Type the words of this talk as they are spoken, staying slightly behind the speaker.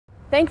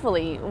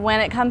Thankfully, when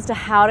it comes to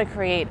how to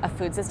create a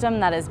food system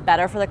that is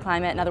better for the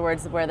climate, in other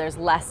words, where there's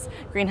less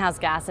greenhouse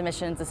gas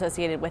emissions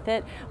associated with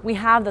it, we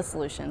have the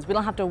solutions. We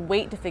don't have to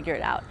wait to figure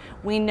it out.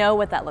 We know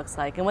what that looks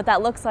like. And what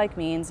that looks like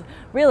means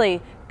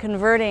really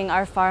converting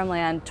our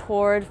farmland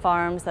toward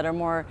farms that are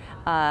more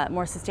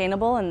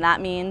sustainable, and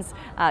that means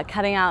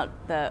cutting out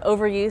the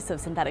overuse of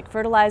synthetic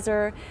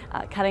fertilizer,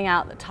 cutting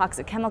out the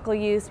toxic chemical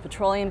use,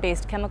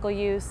 petroleum-based chemical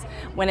use.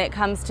 When it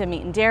comes to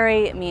meat and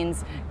dairy, it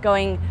means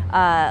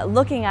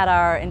looking at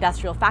our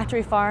industrial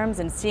factory farms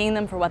and seeing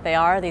them for what they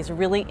are, these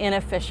really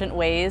inefficient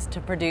ways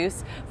to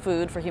produce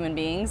food for human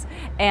beings.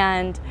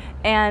 And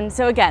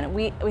so again,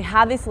 we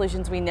have these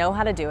solutions, we know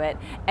how to do it,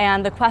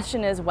 and the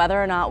question is whether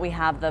or not we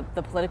have the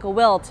political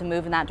will to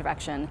move in that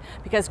direction,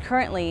 because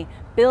currently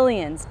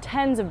billions,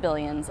 tens of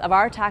billions of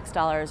our tax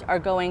dollars are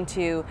going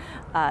to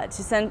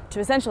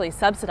essentially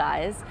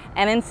subsidize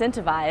and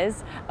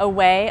incentivize a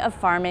way of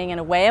farming and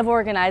a way of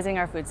organizing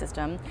our food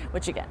system,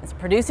 which again is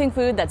producing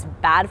food that's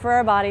bad for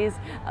our bodies,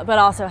 but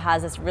also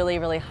has this really,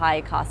 really high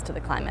cost to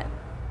the climate.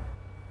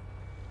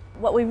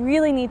 What we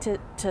really need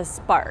to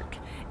spark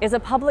is a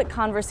public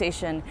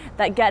conversation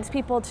that gets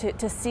people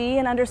to see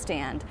and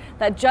understand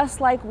that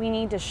just like we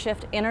need to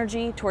shift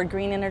energy toward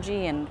green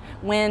energy, and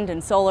wind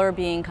and solar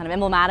being kind of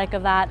emblematic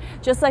of that,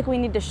 just like we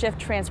need to shift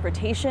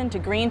transportation to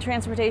green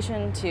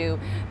transportation, to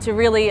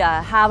really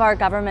have our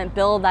government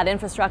build that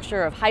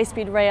infrastructure of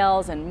high-speed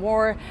rails and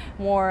more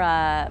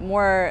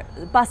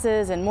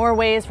buses and more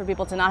ways for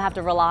people to not have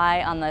to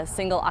rely on the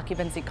single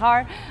occupancy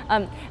car.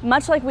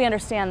 Much like we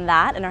understand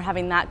that and are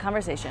having that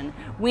conversation,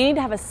 we need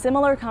to have a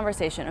similar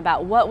conversation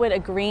about what would a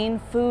green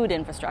food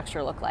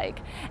infrastructure look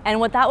like.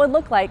 And what that would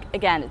look like,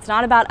 again, it's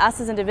not about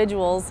us as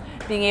individuals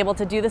being able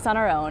to do this on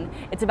our own.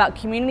 It's about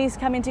communities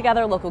coming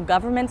together, local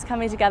governments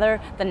coming together,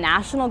 the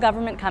national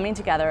government coming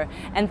together,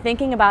 and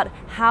thinking about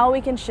how we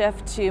can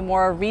shift to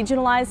more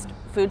regionalized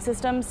food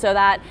systems so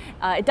that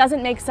it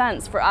doesn't make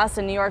sense for us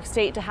in New York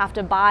State to have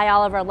to buy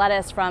all of our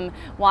lettuce from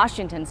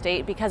Washington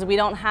State because we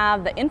don't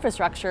have the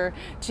infrastructure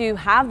to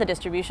have the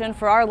distribution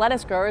for our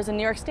lettuce growers in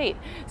New York State.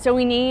 So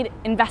we need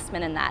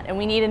investment in that, and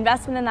we need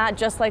investment in that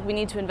just like we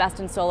need to invest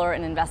in solar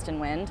and invest in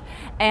wind.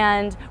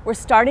 And we're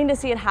starting to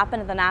see it happen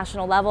at the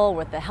national level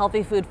with the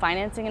Healthy Food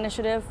Financing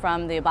Initiative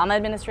from the Obama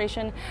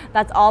administration.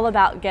 That's all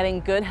about getting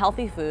good,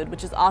 healthy food,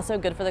 which is also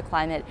good for the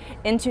climate,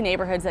 into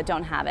neighborhoods that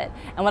don't have it.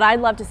 And what I'd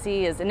love to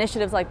see is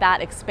initiatives like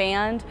that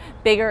expand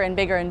bigger and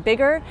bigger and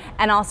bigger,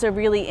 and also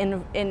really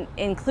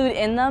include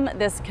in them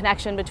this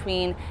connection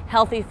between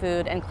healthy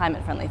food and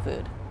climate-friendly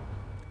food.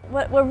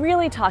 What we're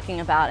really talking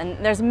about,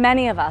 and there's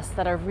many of us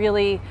that are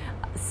really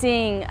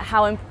seeing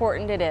how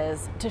important it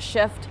is to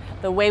shift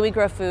the way we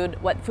grow food,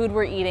 what food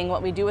we're eating,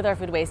 what we do with our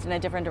food waste in a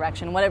different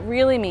direction. What it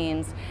really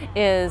means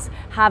is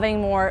having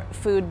more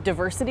food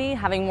diversity,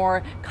 having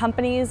more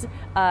companies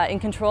in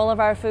control of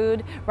our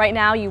food. Right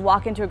now, you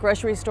walk into a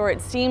grocery store,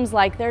 it seems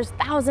like there's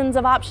thousands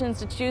of options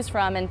to choose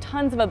from and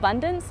tons of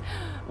abundance.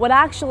 What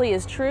actually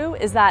is true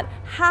is that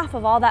half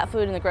of all that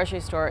food in the grocery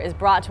store is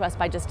brought to us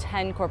by just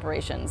 10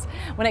 corporations.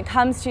 When it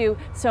comes to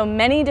so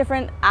many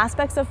different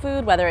aspects of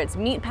food, whether it's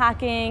meat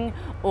packing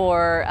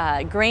or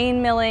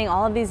grain milling,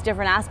 all of these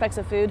different aspects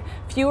of food,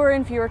 fewer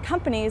and fewer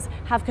companies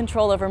have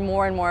control over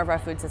more and more of our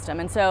food system.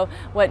 And so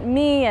what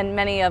me and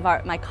many of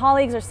my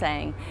colleagues are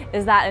saying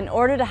is that in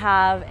order to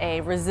have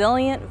a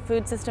resilient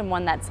food system,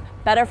 one that's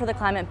better for the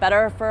climate,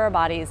 better for our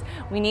bodies,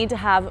 we need to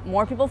have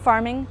more people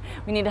farming,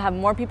 we need to have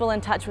more people in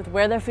touch with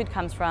where their food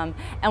comes from,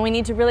 and we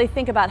need to really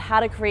think about how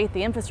to create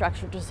the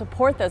infrastructure to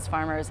support those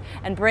farmers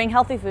and bring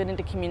healthy food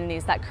into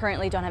communities that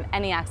currently don't have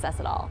any access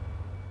at all.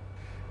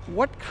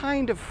 What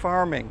kind of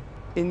farming,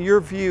 in your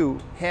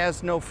view,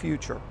 has no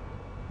future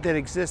that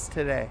exists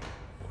today?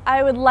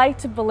 I would like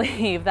to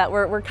believe that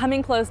we're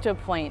coming close to a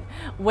point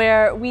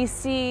where we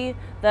see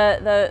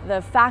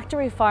the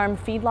factory farm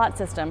feedlot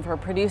system for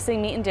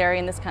producing meat and dairy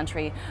in this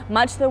country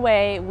much the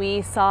way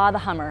we saw the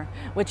Hummer,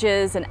 which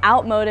is an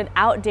outmoded,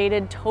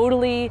 outdated,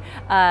 totally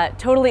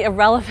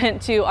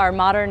irrelevant to our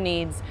modern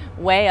needs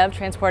way of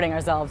transporting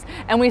ourselves.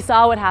 And we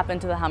saw what happened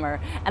to the Hummer.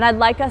 And I'd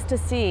like us to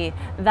see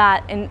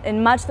that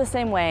in much the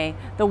same way,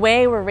 the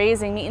way we're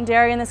raising meat and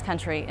dairy in this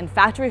country, in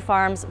factory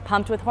farms,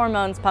 pumped with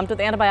hormones, pumped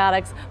with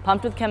antibiotics,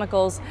 pumped with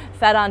chemicals,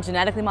 fed on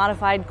genetically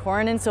modified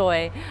corn and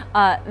soy,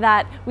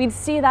 that we'd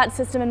see that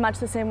system in much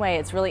the same way.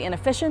 It's really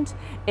inefficient,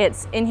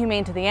 it's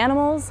inhumane to the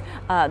animals,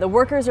 the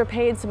workers are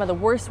paid some of the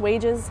worst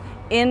wages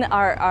in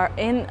our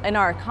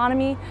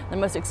economy, the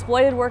most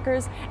exploited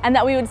workers, and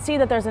that we would see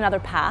that there's another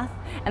path.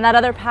 And that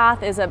other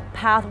path is a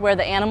path where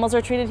the animals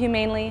are treated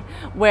humanely,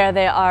 where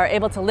they are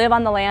able to live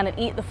on the land and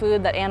eat the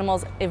food that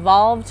animals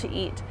evolved to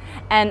eat,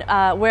 and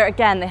where,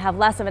 again, they have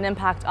less of an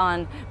impact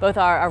on both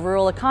our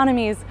rural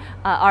economies,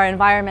 our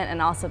environment,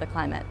 and also the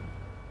climate.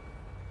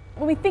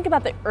 When we think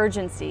about the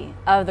urgency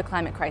of the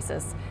climate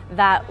crisis,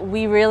 that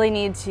we really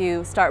need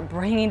to start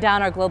bringing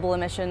down our global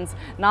emissions,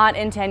 not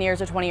in 10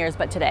 years or 20 years,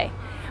 but today.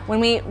 When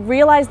we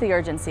realize the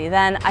urgency,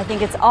 then I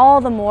think it's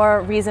all the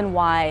more reason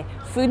why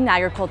food and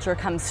agriculture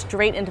comes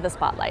straight into the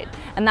spotlight.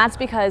 And that's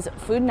because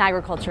food and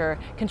agriculture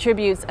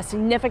contributes a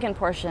significant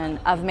portion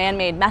of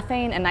man-made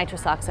methane and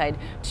nitrous oxide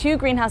to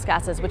greenhouse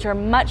gases, which are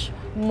much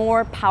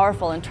more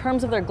powerful in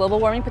terms of their global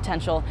warming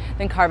potential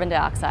than carbon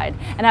dioxide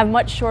and have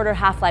much shorter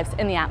half-lives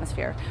in the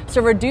atmosphere.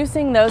 So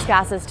reducing those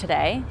gases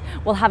today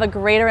will have a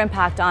greater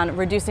impact on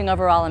reducing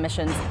overall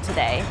emissions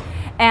today.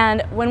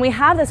 And when we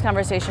have this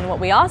conversation, what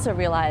we also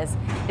realize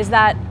is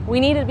that we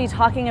need to be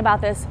talking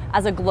about this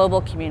as a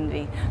global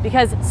community,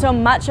 because so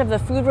much of the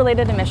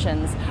food-related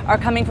emissions are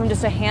coming from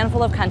just a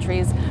handful of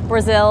countries,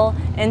 Brazil,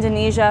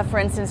 Indonesia, for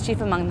instance, chief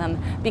among them,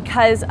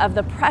 because of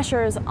the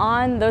pressures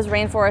on those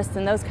rainforests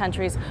in those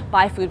countries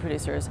by food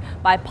producers,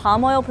 by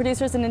palm oil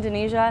producers in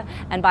Indonesia,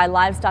 and by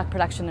livestock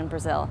production in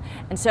Brazil.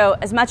 And so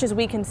as much as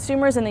we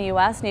consumers in the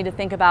US need to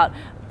think about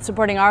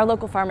supporting our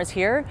local farmers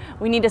here,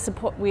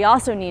 we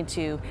also need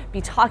to be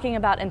talking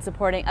about and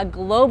supporting a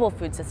global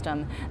food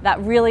system that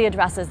really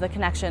addresses the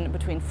connection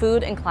between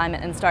food and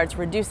climate and starts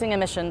reducing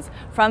emissions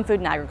from food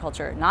and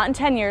agriculture, not in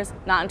 10 years,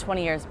 not in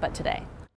 20 years, but today.